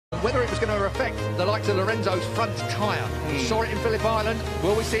whether it was going to affect the likes of Lorenzo's front tyre. We saw it in Phillip Island.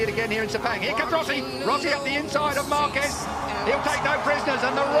 Will we see it again here in Sepang? Here comes Rossi. Rossi up the inside of Marquez. He'll take no prisoners,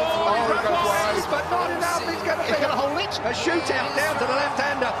 and the roar is wide, but not enough. It's going to be a shootout down to the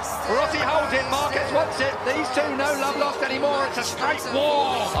left-hander. Rossi holds it. Marquez wants it. These two, no love lost anymore. It's a straight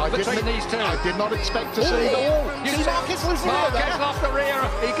war between these two. I did not expect to see the wall. You see, Marquez lost the rear.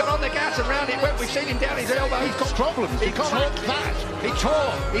 He got on the gas and round it went. We've seen him down his elbow. He's got problems. He can't help that. He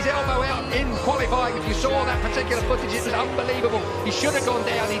tore his elbow out in qualifying. If you saw that particular footage, it was unbelievable. He should have gone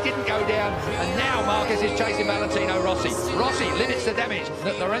down. He didn't go down. And now Marquez is chasing Valentino Rossi. Rossi limits the damage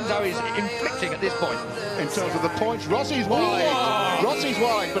that Lorenzo is inflicting at this point. In terms of the points, Rossi's wide. Rossi's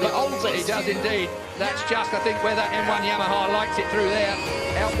wide, but he holds it. He does indeed. That's just, I think, where that M1 Yamaha likes it through there.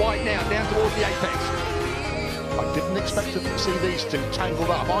 Out wide now, down towards the apex. I didn't expect to see these two tangled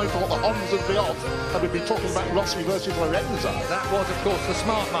up. I thought the Hondas would be off, and we'd be talking about Rossi versus Lorenzo. That was, of course, the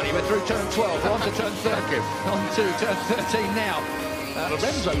smart money. We're through turn 12, on to turn 13. On to turn 13 now.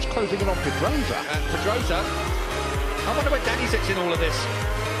 Lorenzo's closing in on Pedrosa. Pedrosa. I wonder where Danny sits in all of this.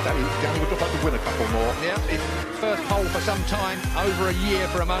 Danny would look like to win a couple more. Yeah, his first pole for some time, over a year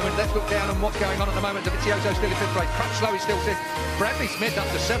for a moment. Let's look down on what's going on at the moment. Dovizioso still in fifth place. Crutchlow is still fifth. Bradley Smith up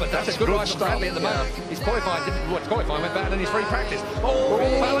to seventh. That's a good ride for Bradley at the moment. His qualifying went better than his free practice.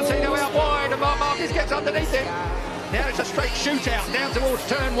 Valentino out wide, and Marquez gets underneath him. Now it's a straight shootout down towards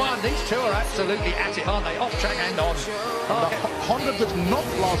turn one. These two are absolutely at it, aren't they? Off track and on. Honda does not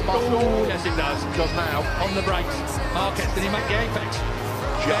last past. Yes, it does. It does now. On the brakes. Marquez, did he make the apex?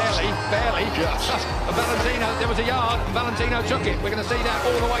 Barely. Just. Valentino, there was a yard, and Valentino took it. We're going to see that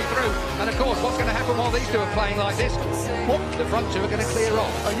all the way through. And of course, what's going to happen while these two are playing like this? The front two are going to clear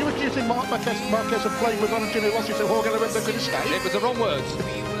off. Are you accusing Marquez of playing with Valentino Rossi so Jorge Lorenzo could escape? It was the wrong words.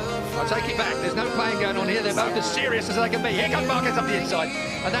 I'll take it back. There's no playing going on here. They're both as serious as they can be. Here comes Marquez up the inside.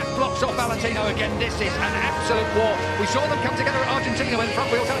 And that blocks off Valentino again. This is an absolute war. We saw them come together at Argentina when front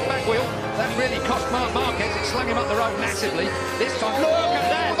wheel touched back wheel. That really cost Marquez. It slung him up the road massively. This time, look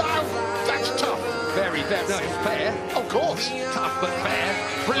at that. That's tough. Very fair. No, fair. Of course. Tough, but fair.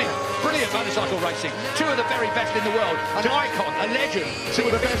 Brilliant motorcycle racing. Two of the very best in the world. An icon, a legend. Two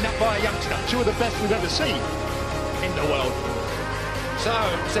of the best up by a youngster. Two of the best we've ever seen in the world. So,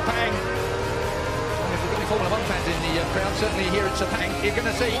 Sepang, if we've got any Formula 1 fans in the crowd, certainly here at Sepang, you're going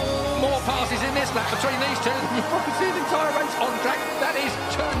to see more passes in this lap between these two. You've probably seen the entire race on track. That is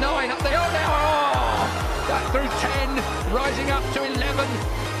turn 9 up there. That through 10, rising up to 11.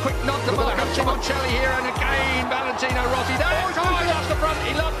 Quick nod to Marco Simoncelli here, and again Valentino Rossi. He lost the front.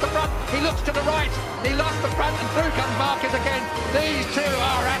 He looks to the right. He lost the front, and through comes Marquez again. These two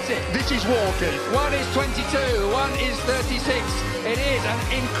are at it. This is war, Keith. One is 22, one is 36. It is an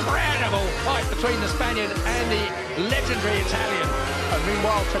incredible fight between the Spaniard and the legendary Italian. And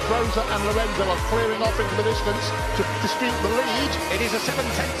meanwhile, Pedrosa and Lorenzo are clearing off into the distance to dispute the lead. It is a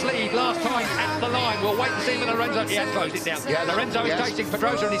 7/10 lead last time at the line. We'll wait and see when Lorenzo... He has closed it down. Yeah, Lorenzo is chasing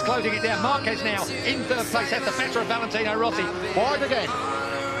Pedrosa and he's closing it down. Marquez now in third place has the better of Valentino Rossi. Wide again.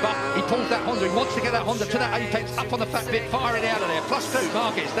 But he pulls that Honda. He wants to get that Honda to that apex, up on the fat bit, fire it out of there. +2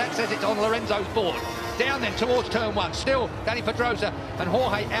 Marquez. That says it's on Lorenzo's board. Down then towards turn 1. Still Danny Pedrosa and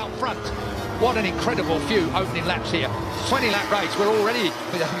Jorge out front. What an incredible few opening laps here. 20-lap race. We're already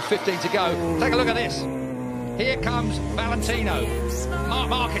with only 15 to go. Take a look at this. Here comes Valentino.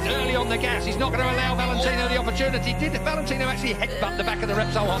 Marquez early on the gas. He's not going to allow Valentino the opportunity. Did Valentino actually headbutt the back of the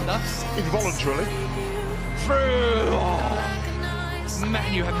Repsol Honda? Involuntarily. Through.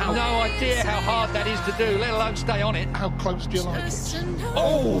 Man, you have no idea how hard that is to do, let alone stay on it. How close do you like it?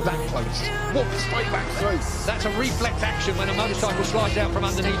 Oh, that close. Walk straight back through. That's a reflex action when a motorcycle slides out from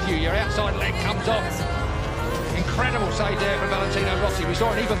underneath you. Your outside leg comes off. Incredible save there from Valentino Rossi. We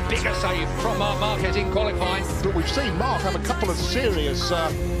saw an even bigger save from Marquez in qualifying. But we've seen Mark have a couple of serious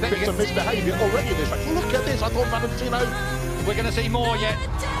bits of misbehaviour already this race. Look at this. I thought Valentino... We're going to see more yet.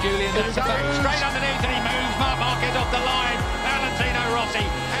 Julian, that's a back. Straight underneath and he moves Marquez off the line. Valentino Rossi.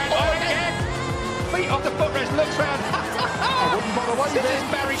 And again. Feet off the footrest, looks round. I wouldn't bother waiting. This is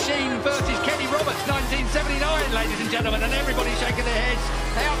Barry Sheen versus Kenny Roberts, 1979, ladies and gentlemen, and everybody's shaking their heads.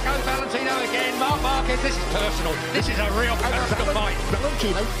 Out goes Valentino again. Marquez, this is personal. This is a real personal fight.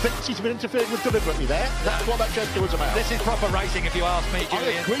 Valentino thinks he's been interfering with deliberately there. That's what that gesture was about. This is proper racing, if you ask me,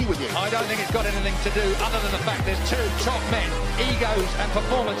 Julian. I agree with you. I don't think it's got anything to do other than the fact there's two top men, egos and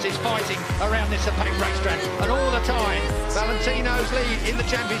performances fighting around this Sepang racetrack. And all the time, Valentino's lead in the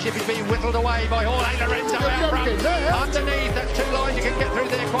championship is being whittled away by Jorge Lorenzo out front. Underneath, that's two lines you can get through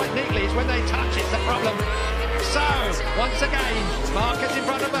there quite neatly. It's when they touch, it's the problem. So, once again, Marquez in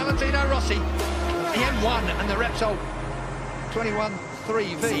front of Valentino Rossi. The M1 and the Repsol 21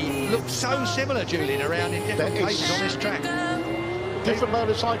 3V look so similar, Julian, around in different places on this track. Different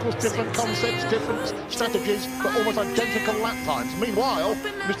motorcycles, different concepts, different strategies, but almost identical lap times. Meanwhile,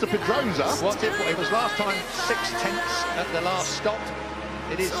 Mr. Pedrosa... It was last time 6/10 at the last stop.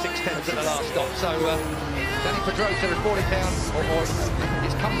 It is 6/10 at the last stop. So Danny Pedrosa has brought it down, or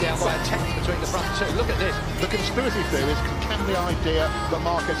it's come down by a tenth between the front two. Look at this. The conspiracy theorists can the idea that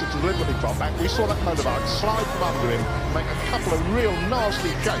Marquez is deliberately dropped back. We saw that motorbike slide from under him, make a couple of real nasty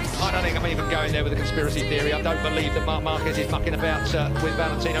shapes. I don't think I'm even going there with a conspiracy theory. I don't believe that Marquez is mucking about with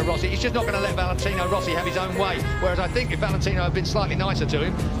Valentino Rossi. He's just not going to let Valentino Rossi have his own way. Whereas I think if Valentino had been slightly nicer to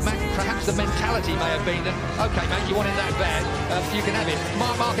him, perhaps the mentality may have been that, OK, mate, you want it that bad, you can have it.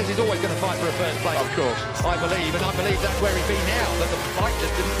 Marquez is always going to fight for a first place. Of course. I believe, and I believe that's where he's been now, that the fight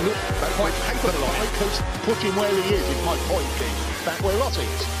just didn't look quite capable of it. Because put him where he is my point, King. Back where Rossi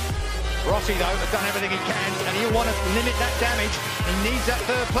is. Rossi, though, has done everything he can, and he'll want to limit that damage. He needs that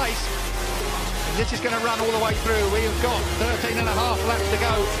third place. And this is going to run all the way through. We've got 13 and a half laps to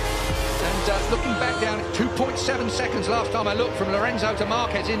go. And looking back down, 2.7 seconds last time I looked from Lorenzo to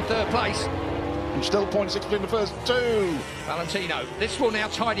Marquez in third place. And still 0.6 between the first two. Valentino, this will now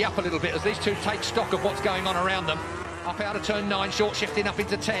tidy up a little bit as these two take stock of what's going on around them. Up out of turn 9, short shifting up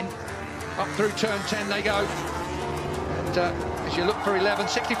into 10. Up through turn 10 they go. And as you look for 11,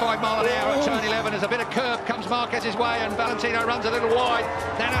 65 mile an hour at turn 11, as a bit of curve comes Marquez's way and Valentino runs a little wide.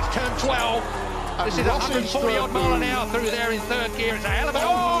 Now that's turn 12. This is 140 odd mile an hour through there in third gear. It's a hell of a...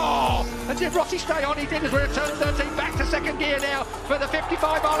 Oh! And did Rossi stay on? He did, as we're at turn 13, back to second gear now for the 55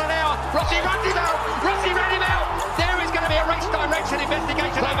 mile an hour. Rossi runs him out! Rossi ran him out! There is going to be a race direction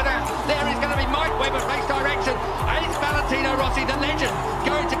investigation over there. There is going to be Mike Webber's race direction. Is Valentino Rossi, the legend,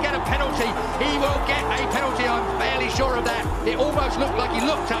 going to get a penalty? He will get a penalty, I'm fairly sure of that. It almost looked like he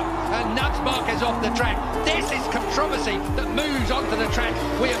looked up and nudged Marquez off the track. This is controversy that moves onto the track.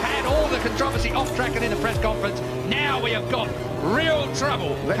 We have had all the controversy off track and in the press conference. Now we have got real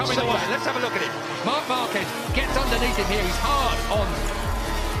trouble coming away. Let's have a look at it. Marc Marquez gets underneath him here. He's hard on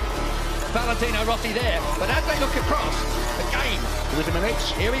Valentino Rossi there. But as they look across, again,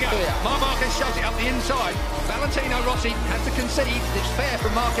 here we go. Marc Marquez shoves it up the inside. Valentino Rossi has to concede. It's fair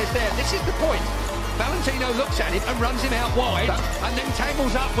from Marquez there. This is the point. Valentino looks at him and runs him out wide and then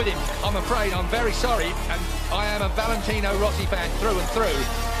tangles up with him. I'm afraid, I'm very sorry, and I am a Valentino Rossi fan through and through,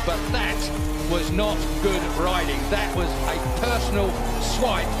 but that was not good riding. That was a personal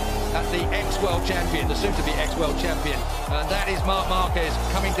swipe at the ex-world champion, the soon-to-be ex-world champion. And that is Marc Marquez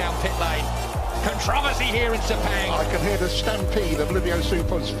coming down pit lane. Controversy here in Sepang. I can hear the stampede of Livio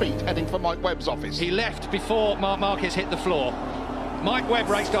Super's feet heading for Mike Webb's office. He left before Marc Marquez hit the floor. Mike Webb,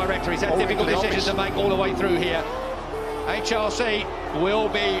 race director, he's had difficult decisions to make all the way through here. HRC will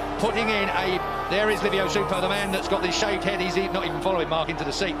be putting in a... There is Livio Super, the man that's got this shaved head. He's not even following Mark into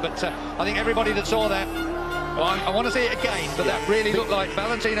the seat, but I think everybody that saw that, well, I want to see it again, but that really looked like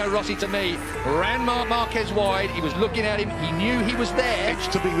Valentino Rossi to me. Ran Marc Marquez wide, he was looking at him, he knew he was there. It's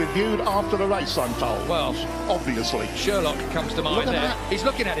to be reviewed after the race, I'm told. Well, obviously. Sherlock comes to mind there. He's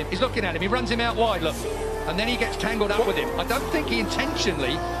looking at him, he runs him out wide, look. And then he gets tangled up with him. I don't think he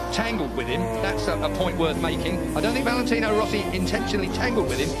intentionally tangled with him. That's a point worth making. I don't think Valentino Rossi intentionally tangled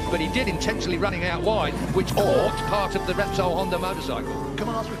with him, but he did intentionally running out wide, which caught part of the Repsol Honda motorcycle. Can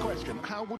I ask you a question? How would